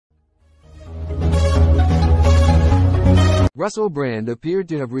Russell Brand appeared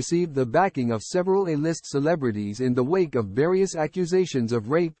to have received the backing of several A-list celebrities in the wake of various accusations of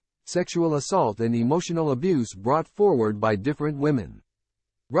rape, sexual assault and emotional abuse brought forward by different women.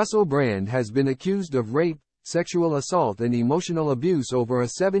 Russell Brand has been accused of rape, sexual assault and emotional abuse over a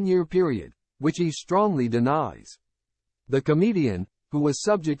 7-year period, which he strongly denies. The comedian, who was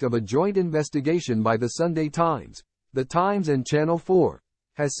subject of a joint investigation by the Sunday Times, The Times and Channel 4,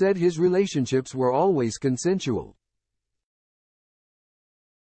 has said his relationships were always consensual.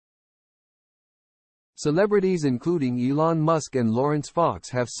 Celebrities including Elon Musk and Lawrence Fox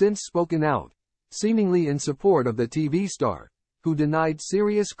have since spoken out, seemingly in support of the TV star, who denied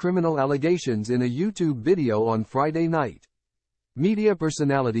serious criminal allegations in a YouTube video on Friday night. Media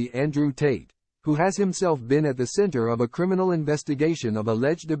personality Andrew Tate, who has himself been at the center of a criminal investigation of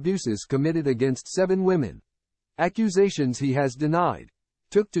alleged abuses committed against 7 women, accusations he has denied,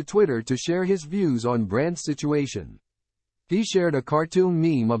 took to Twitter to share his views on Brand's situation. He shared a cartoon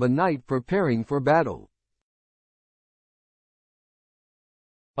meme of a knight preparing for battle.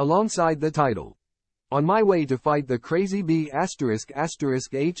 Alongside the title, "On my way to fight the crazy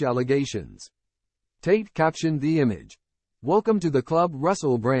B***H allegations." Tate captioned the image, "Welcome to the club,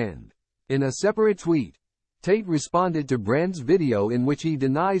 Russell Brand." In a separate tweet, Tate responded to Brand's video in which he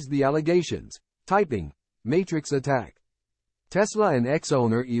denies the allegations, typing, "Matrix attack." Tesla and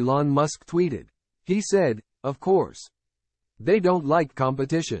ex-owner Elon Musk tweeted. He said, "Of course. They don't like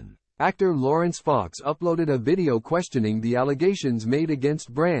competition." Actor Lawrence Fox uploaded a video questioning the allegations made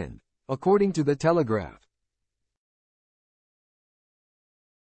against Brand, according to The Telegraph.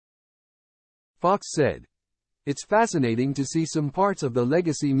 Fox said, "It's fascinating to see some parts of the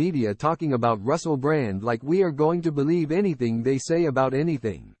legacy media talking about Russell Brand like we are going to believe anything they say about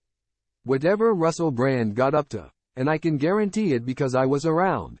anything. Whatever Russell Brand got up to, and I can guarantee it because I was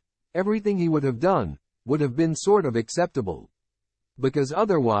around, everything he would have done, would have been sort of acceptable. Because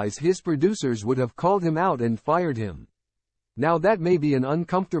otherwise his producers would have called him out and fired him. Now that may be an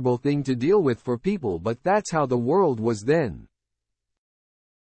uncomfortable thing to deal with for people, but that's how the world was then."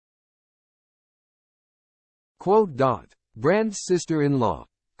 Quote. Brand's sister-in-law,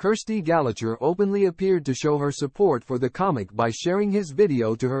 Kirsty Gallacher, openly appeared to show her support for the comic by sharing his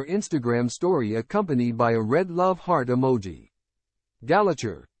video to her Instagram story accompanied by a red love heart emoji.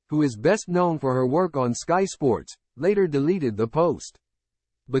 Gallacher, who is best known for her work on Sky Sports, later deleted the post.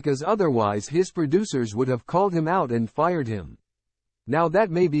 Because otherwise his producers would have called him out and fired him. Now that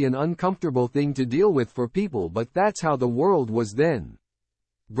may be an uncomfortable thing to deal with for people, but that's how the world was then.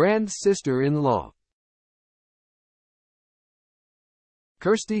 Brand's sister-in-law,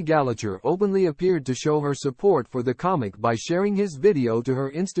 Kirsty Gallacher, openly appeared to show her support for the comic by sharing his video to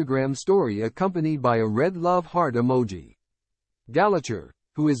her Instagram story accompanied by a red love heart emoji. Gallacher,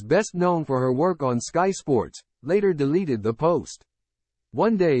 who is best known for her work on Sky Sports, later deleted the post.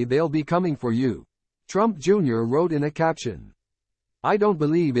 "One day they'll be coming for you," Trump Jr. wrote in a caption. "I don't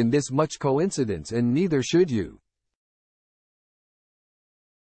believe in this much coincidence and neither should you."